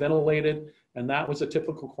 so ventilated, and that was a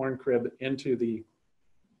typical corn crib into the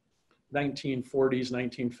 1940s,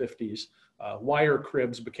 1950s. Wire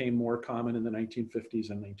cribs became more common in the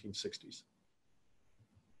 1950s and 1960s.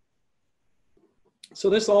 So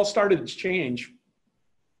this all started to change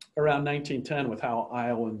around 1910 with how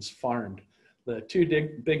Iowans farmed. The two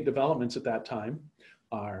big developments at that time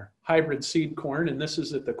are hybrid seed corn, and this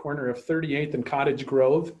is at the corner of 38th and Cottage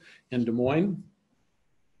Grove in Des Moines,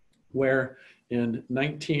 where in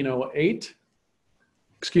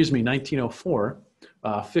 1904,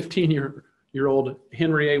 15-year-old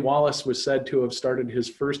Henry A. Wallace was said to have started his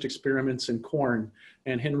first experiments in corn.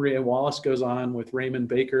 And Henry A. Wallace goes on with Raymond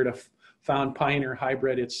Baker to found Pioneer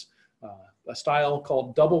Hybrid. It's a style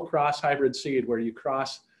called double cross hybrid seed, where you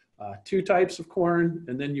cross two types of corn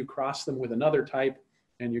and then you cross them with another type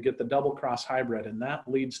and you get the double cross hybrid, and that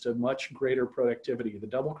leads to much greater productivity. The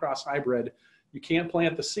double cross hybrid, you can't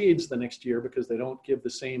plant the seeds the next year because they don't give the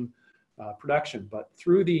same production. But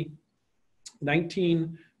through the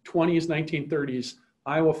 1920s, 1930s,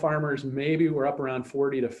 Iowa farmers maybe were up around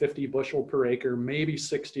 40 to 50 bushel per acre, maybe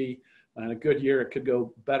 60. In a good year, it could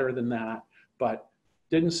go better than that, but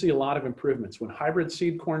didn't see a lot of improvements. When hybrid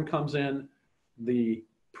seed corn comes in, the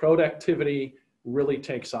productivity really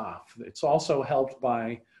takes off. It's also helped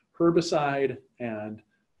by herbicide and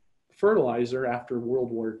fertilizer after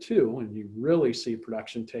World War II, and you really see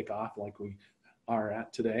production take off like we are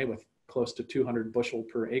at today with close to 200 bushel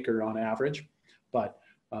per acre on average. But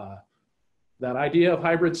that idea of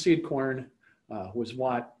hybrid seed corn was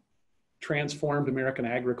what transformed American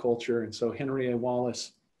agriculture. And so Henry A.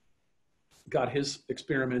 Wallace got his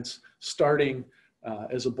experiments starting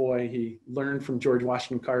as a boy. He learned from George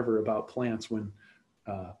Washington Carver about plants when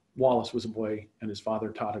Wallace was a boy and his father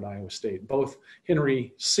taught at Iowa State. Both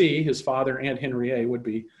Henry C., his father, and Henry A. would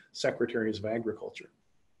be secretaries of agriculture.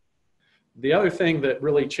 The other thing that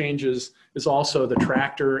really changes is also the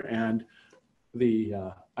tractor and the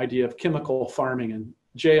idea of chemical farming. And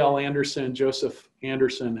J.L. Anderson, Joseph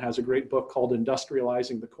Anderson, has a great book called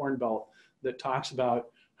Industrializing the Corn Belt that talks about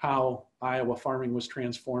how Iowa farming was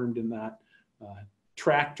transformed in that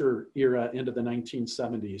tractor era into the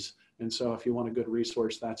 1970s. And so if you want a good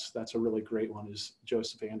resource, that's a really great one, is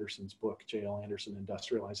Joseph Anderson's book, J.L. Anderson,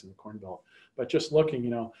 Industrializing the Corn Belt. But just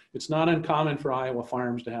looking, it's not uncommon for Iowa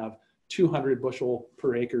farms to have 200 bushel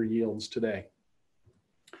per acre yields today.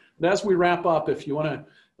 And as we wrap up, if you want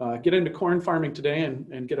to get into corn farming today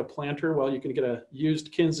and get a planter, well, you can get a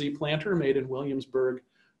used Kinsey planter made in Williamsburg,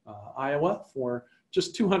 Iowa for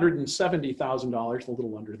just $270,000, a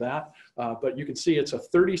little under that. But you can see it's a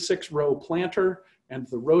 36-row planter, and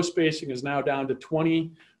the row spacing is now down to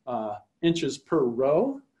 20 inches per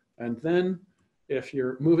row. And then if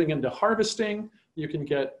you're moving into harvesting, you can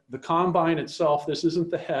get the combine itself. This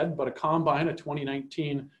isn't the head, but a combine, a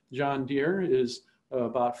 2019 John Deere, is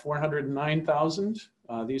about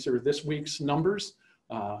 $409,000. These are this week's numbers.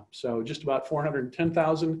 So just about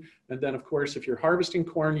 $410,000. And then of course, if you're harvesting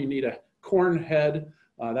corn, you need a corn head.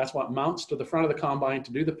 That's what mounts to the front of the combine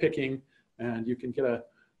to do the picking. And you can get a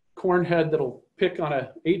corn head that'll pick on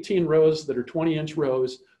 18 rows that are 20-inch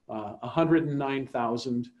rows,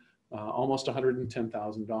 $109,000, almost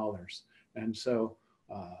 $110,000. And so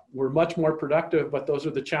we're much more productive, but those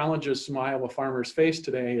are the challenges some Iowa farmers face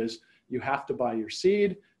today. Is you have to buy your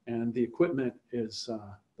seed, and the equipment is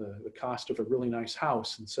the cost of a really nice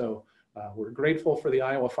house. And so we're grateful for the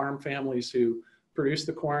Iowa farm families who produce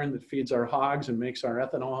the corn that feeds our hogs and makes our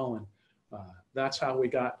ethanol. And that's how we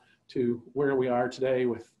got to where we are today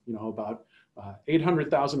with, about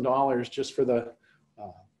 $800,000 just for the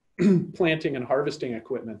planting and harvesting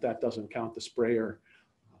equipment. That doesn't count the sprayer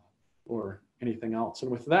or anything else.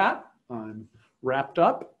 And with that, I'm wrapped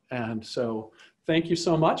up. And so thank you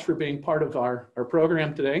so much for being part of our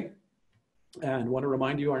program today. And want to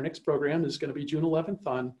remind you, our next program is going to be June 11th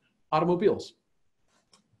on automobiles.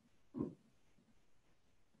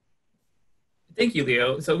 Thank you,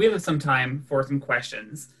 Leo. So we have some time for some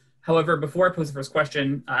questions. However, before I pose the first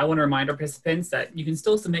question, I want to remind our participants that you can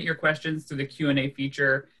still submit your questions through the Q&A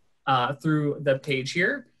feature through the page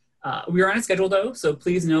here. We are on a schedule though, so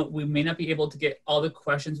please note we may not be able to get all the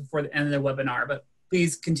questions before the end of the webinar, but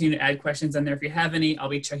please continue to add questions in there. If you have any, I'll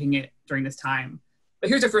be checking it during this time. But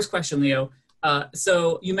here's our first question, Leo.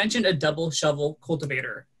 So you mentioned a double shovel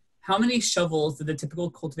cultivator. How many shovels did the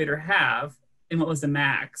typical cultivator have, and what was the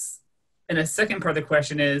max? And a second part of the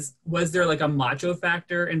question is, was there like a macho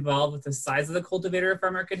factor involved with the size of the cultivator a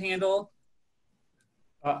farmer could handle?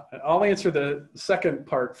 I'll answer the second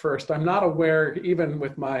part first. I'm not aware, even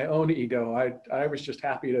with my own ego, I was just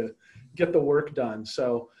happy to get the work done.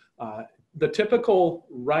 So the typical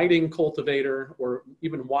riding cultivator or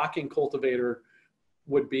even walking cultivator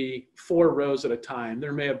would be 4 rows at a time.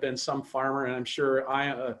 There may have been some farmer, and I'm sure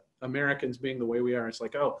Americans being the way we are, it's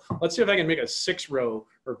like, oh, let's see if I can make a 6-row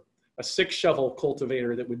or a 6-shovel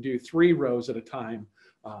cultivator that would do 3 rows at a time.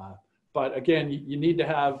 but again, you need to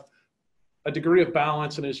have a degree of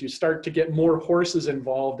balance. And as you start to get more horses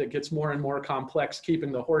involved, it gets more and more complex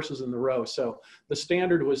keeping the horses in the row. So the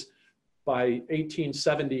standard was by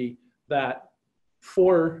 1870 that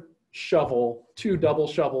 4 shovel, 2 double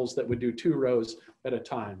shovels that would do 2 rows at a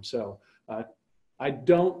time. So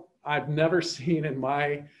I've never seen in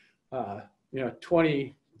my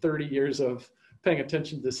 20, 30 years of paying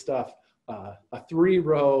attention to this stuff, a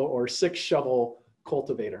 3-row or 6 shovel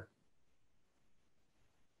cultivator.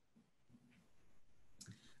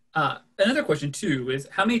 Another question too is,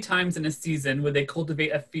 how many times in a season would they cultivate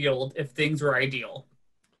a field if things were ideal?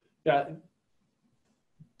 Yeah,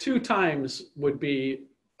 2 times would be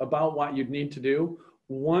about what you'd need to do.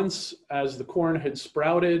 Once as the corn had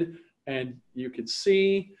sprouted and you could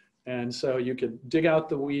see, and so you could dig out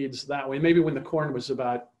the weeds that way, maybe when the corn was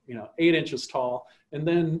about 8 inches tall, and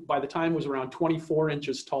then by the time it was around 24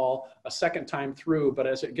 inches tall, a second time through. But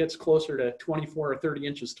as it gets closer to 24 or 30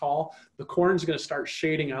 inches tall, the corn's going to start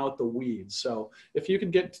shading out the weeds. So if you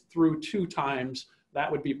could get through 2 times,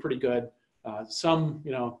 that would be pretty good. Some,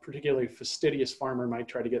 particularly fastidious farmer might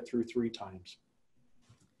try to get through 3 times.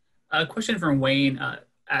 A question from Wayne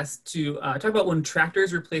asked to talk about when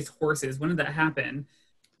tractors replace horses. When did that happen?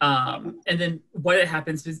 And then what had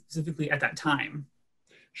happened specifically at that time?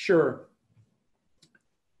 Sure.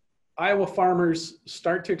 Iowa farmers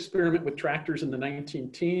start to experiment with tractors in the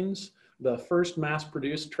 19-teens. The first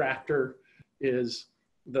mass-produced tractor is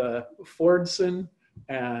the Fordson,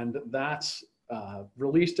 and that's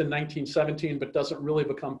released in 1917, but doesn't really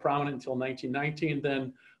become prominent until 1919.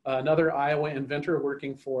 Then another Iowa inventor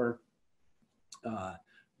working for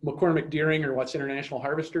McCormick Deering, or what's International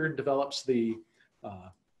Harvester, develops the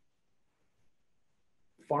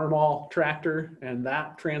Farmall tractor, and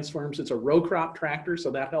that transforms. It's a row crop tractor, so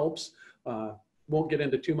that helps. Won't get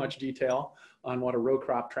into too much detail on what a row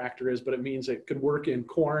crop tractor is, but it means it could work in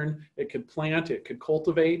corn, it could plant, it could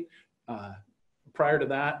cultivate. Prior to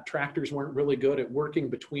that, tractors weren't really good at working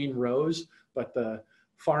between rows, but the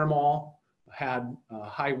Farmall had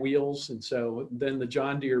high wheels, and so then the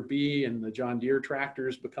John Deere B and the John Deere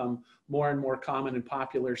tractors become more and more common and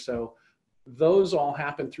popular. So those all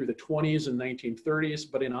happened through the 20s and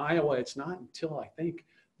 1930s, but in Iowa, it's not until I think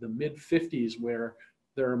the mid 50s where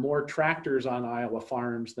there are more tractors on Iowa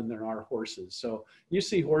farms than there are horses. So you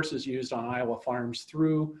see horses used on Iowa farms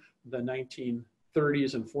through the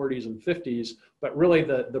 1930s and 40s and 50s, but really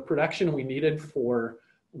the production we needed for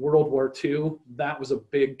World War II, that was a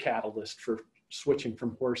big catalyst for switching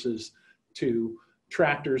from horses to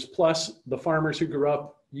tractors. Plus the farmers who grew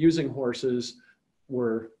up using horses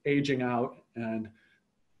were aging out, and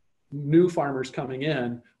new farmers coming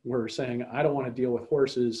in were saying, I don't want to deal with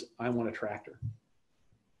horses, I want a tractor.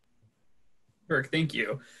 Perfect, thank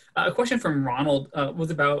you. A question from Ronald was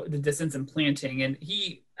about the distance in planting, and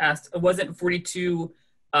he asked, wasn't 42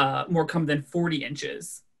 more common than 40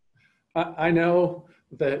 inches? I know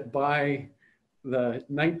that by the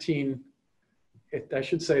the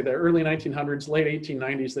early 1900s, late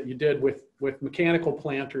 1890s, that you did with mechanical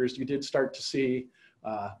planters, you did start to see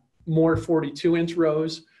more 42-inch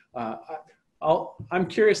rows. I'm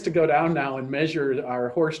curious to go down now and measure our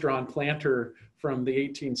horse-drawn planter from the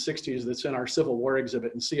 1860s that's in our Civil War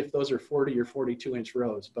exhibit and see if those are 40 or 42-inch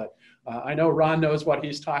rows. But I know Ron knows what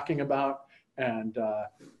he's talking about, and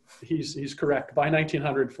he's correct. By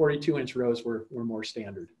 1900, 42-inch rows were more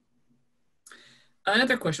standard.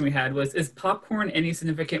 Another question we had was, is popcorn any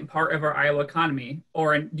significant part of our Iowa economy?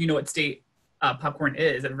 Or do you know what state popcorn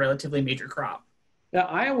is, a relatively major crop? Yeah,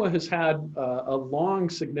 Iowa has had a long,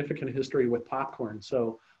 significant history with popcorn.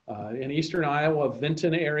 So in eastern Iowa,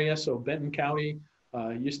 Vinton area, so Benton County,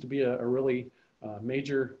 used to be a really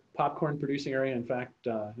major popcorn producing area. In fact,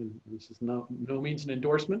 this is no means an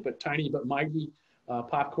endorsement, but Tiny But Mighty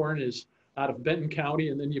popcorn is out of Benton County.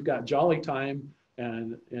 And then you've got Jolly Time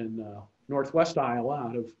and in northwest Iowa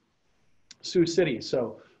out of Sioux City.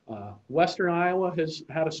 So western Iowa has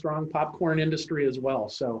had a strong popcorn industry as well.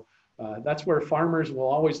 So that's where farmers will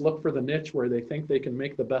always look for the niche where they think they can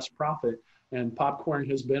make the best profit. And popcorn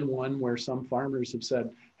has been one where some farmers have said,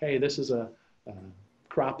 hey, this is a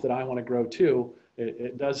crop that I want to grow too.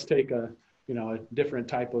 It does take a different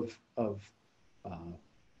type of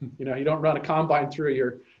you don't run a combine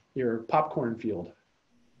through your popcorn field.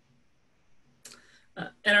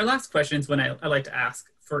 And our last question is one I like to ask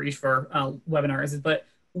for each of our webinars, but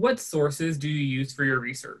what sources do you use for your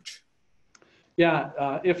research?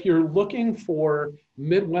 Yeah, if you're looking for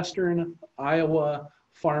Midwestern Iowa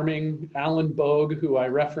farming, Alan Bogue, who I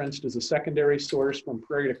referenced as a secondary source from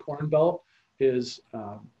Prairie to Corn Belt, is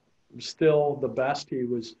still the best. He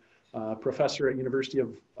was professor at University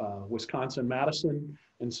of Wisconsin-Madison.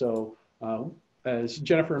 And so as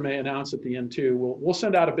Jennifer may announce at the end too, we'll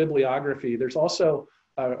send out a bibliography. There's also,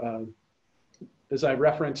 as I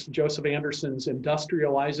referenced, Joseph Anderson's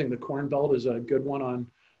Industrializing the Corn Belt is a good one on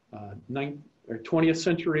 20th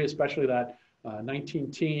century, especially that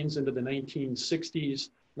 19 teens into the 1960s,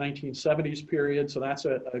 1970s period. So that's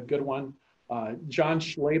a good one. John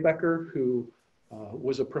Schlebecker, who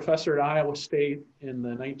was a professor at Iowa State in the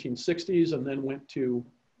 1960s and then went to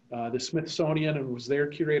the Smithsonian and was their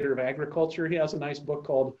curator of agriculture. He has a nice book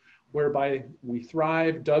called Whereby We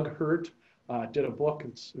Thrive. Doug Hurt did a book.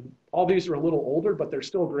 All these are a little older, but they're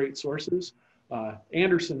still great sources.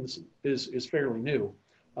 Anderson's is fairly new.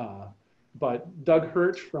 But Doug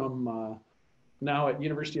Hurt from now at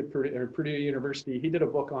Purdue University, he did a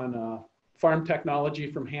book on farm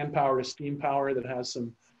technology from hand power to steam power that has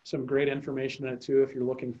some great information in it too, if you're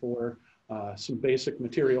looking for some basic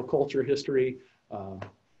material culture history.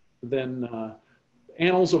 Then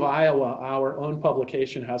Annals of Iowa, our own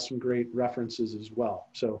publication, has some great references as well.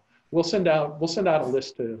 So we'll send out a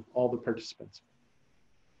list to all the participants.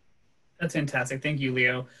 That's fantastic. Thank you,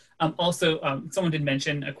 Leo. Also, someone did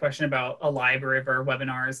mention a question about a library of our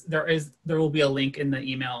webinars. There will be a link in the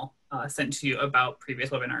email sent to you about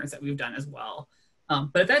previous webinars that we've done as well.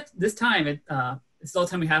 But at this time, it's all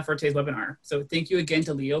the time we have for today's webinar. So thank you again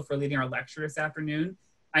to Leo for leading our lecture this afternoon.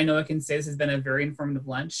 I know I can say this has been a very informative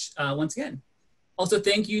lunch once again. Also,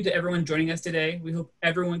 thank you to everyone joining us today. We hope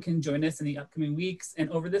everyone can join us in the upcoming weeks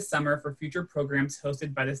and over this summer for future programs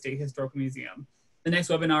hosted by the State Historical Museum. The next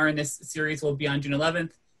webinar in this series will be on June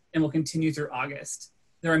 11th and will continue through August.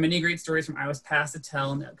 There are many great stories from Iowa's past to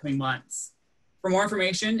tell in the upcoming months. For more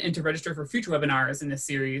information and to register for future webinars in this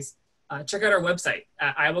series, check out our website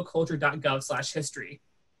at iowaculture.gov/history.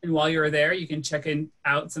 And while you're there, you can check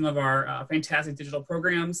out some of our fantastic digital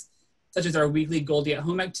programs, such as our weekly Goldie at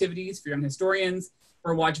Home activities for young historians,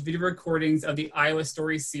 or watch video recordings of the Iowa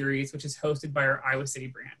Stories series, which is hosted by our Iowa City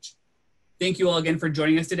branch. Thank you all again for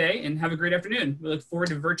joining us today, and have a great afternoon. We look forward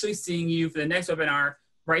to virtually seeing you for the next webinar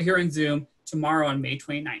right here on Zoom tomorrow on May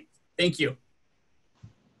 29th. Thank you.